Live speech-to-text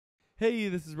Hey,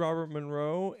 this is Robert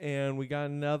Monroe, and we got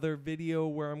another video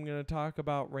where I'm going to talk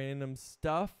about random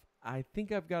stuff. I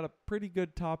think I've got a pretty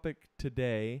good topic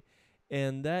today,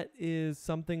 and that is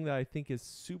something that I think is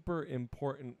super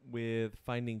important with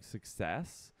finding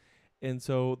success. And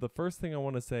so the first thing I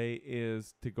want to say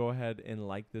is to go ahead and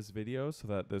like this video so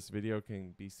that this video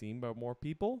can be seen by more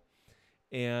people,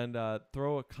 and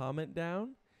throw a comment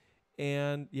down.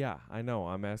 And yeah, I know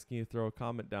I'm asking you to throw a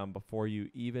comment down before you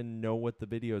even know what the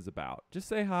video is about. Just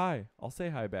say hi. I'll say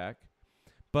hi back.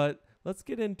 But let's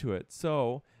get into it.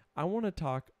 So I want to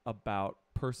talk about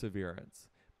perseverance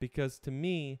because to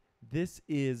me, this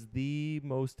is the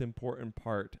most important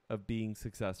part of being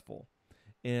successful.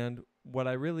 And what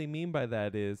I really mean by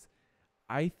that is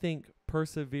I think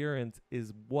perseverance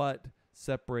is what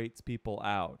separates people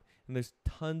out. And there's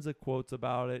tons of quotes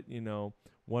about it,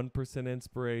 1%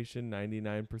 inspiration,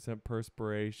 99%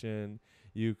 perspiration.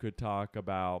 You could talk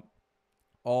about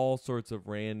all sorts of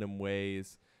random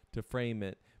ways to frame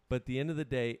it. But at the end of the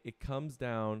day, it comes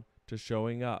down to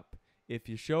showing up. If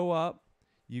you show up,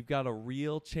 you've got a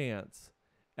real chance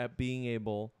at being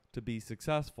able to be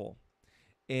successful.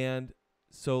 And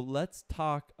so let's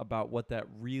talk about what that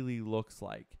really looks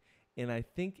like. And I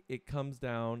think it comes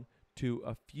down to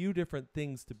a few different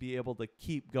things to be able to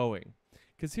keep going.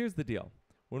 Because here's the deal.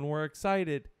 When we're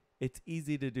excited, it's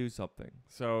easy to do something.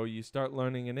 So you start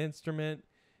learning an instrument,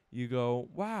 you go,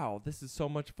 wow, this is so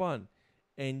much fun.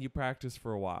 And you practice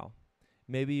for a while.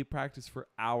 Maybe you practice for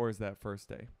hours that first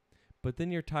day. But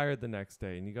then you're tired the next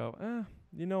day and you go,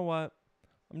 you know what?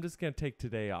 I'm just going to take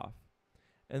today off.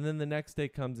 And then the next day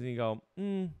comes and you go,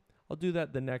 I'll do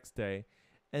that the next day.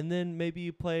 And then maybe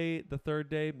you play the third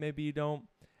day, maybe you don't.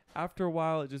 After a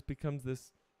while, it just becomes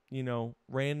this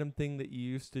random thing that you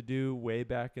used to do way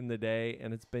back in the day,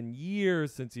 and it's been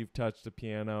years since you've touched a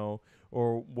piano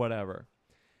or whatever.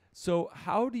 So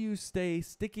how do you stay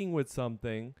sticking with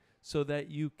something so that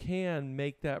you can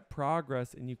make that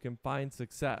progress and you can find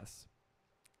success?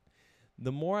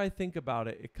 The more I think about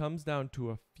it, it comes down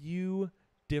to a few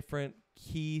different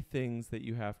key things that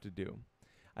you have to do.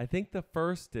 I think the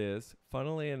first is,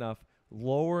 funnily enough,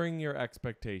 lowering your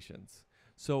expectations.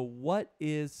 So what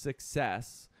is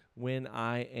success when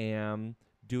I am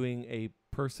doing a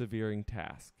persevering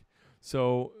task?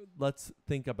 So let's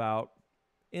think about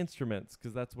instruments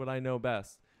because that's what I know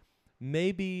best.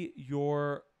 Maybe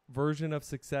your version of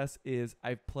success is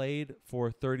I've played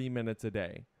for 30 minutes a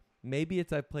day. Maybe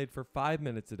it's I've played for 5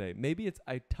 minutes a day. Maybe it's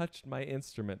I touched my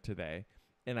instrument today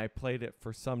and I played it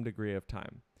for some degree of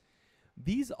time.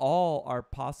 These all are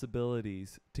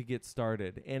possibilities to get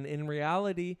started. And in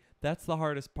reality, that's the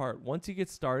hardest part. Once you get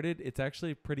started, it's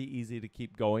actually pretty easy to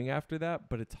keep going after that,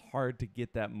 but it's hard to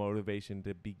get that motivation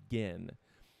to begin.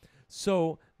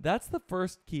 So that's the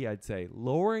first key, I'd say,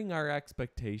 lowering our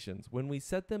expectations. When we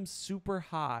set them super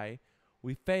high,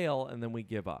 we fail and then we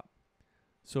give up.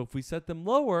 So if we set them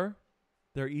lower,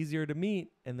 they're easier to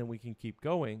meet and then we can keep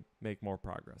going, make more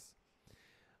progress.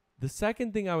 The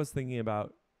second thing I was thinking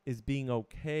about is being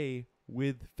okay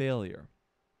with failure.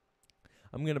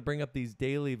 I'm going to bring up these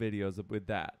daily videos with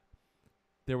that.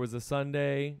 There was a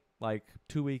Sunday like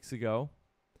 2 weeks ago,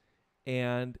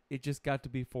 and it just got to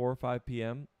be 4 or 5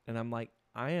 p.m., and I'm like,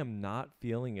 I am not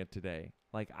feeling it today.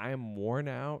 Like, I am worn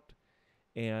out,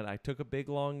 and I took a big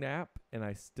long nap, and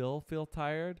I still feel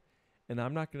tired, and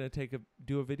I'm not going to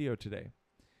do a video today.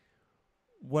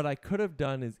 What I could have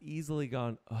done is easily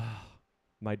gone,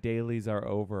 my dailies are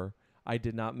over. I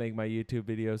did not make my YouTube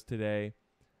videos today.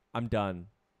 I'm done.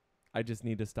 I just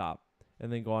need to stop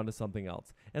and then go on to something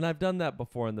else. And I've done that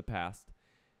before in the past.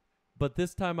 But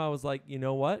this time I was like, you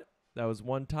know what? That was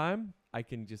one time. I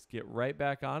can just get right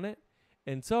back on it.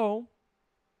 And so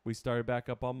we started back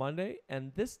up on Monday.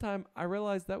 And this time I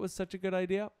realized that was such a good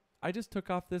idea. I just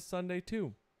took off this Sunday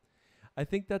too. I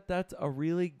think that that's a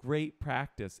really great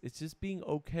practice. It's just being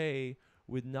okay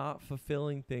with not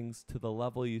fulfilling things to the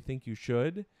level you think you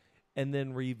should, and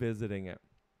then revisiting it.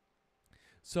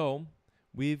 So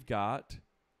we've got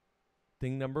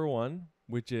thing number one,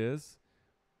 which is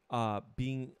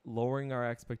lowering our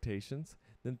expectations.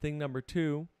 Then thing number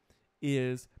two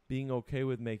is being okay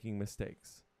with making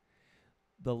mistakes.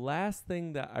 The last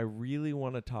thing that I really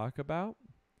want to talk about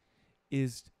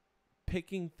is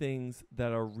picking things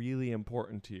that are really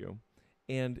important to you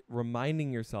and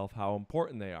reminding yourself how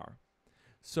important they are.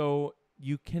 So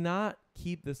you cannot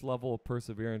keep this level of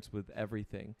perseverance with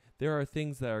everything. There are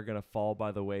things that are going to fall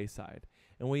by the wayside.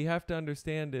 And what you have to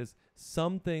understand is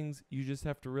some things you just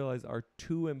have to realize are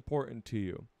too important to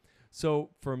you. So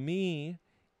for me,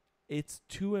 it's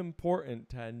too important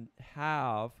to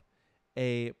have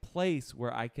a place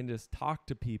where I can just talk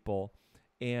to people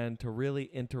and to really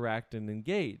interact and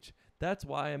engage. That's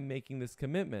why I'm making this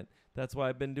commitment. That's why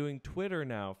I've been doing Twitter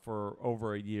now for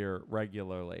over a year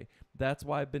regularly. That's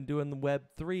why I've been doing the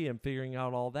Web3 and figuring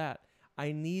out all that.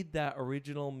 I need that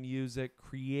original music,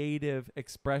 creative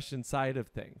expression side of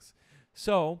things.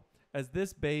 So as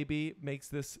this baby makes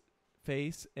this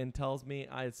face and tells me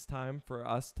it's time for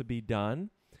us to be done,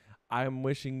 I'm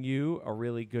wishing you a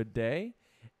really good day.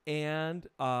 And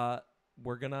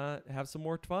we're going to have some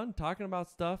more fun talking about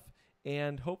stuff.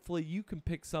 And hopefully you can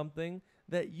pick something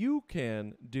that you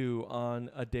can do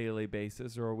on a daily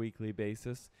basis or a weekly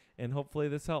basis. And hopefully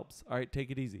this helps. All right,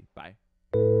 take it easy. Bye.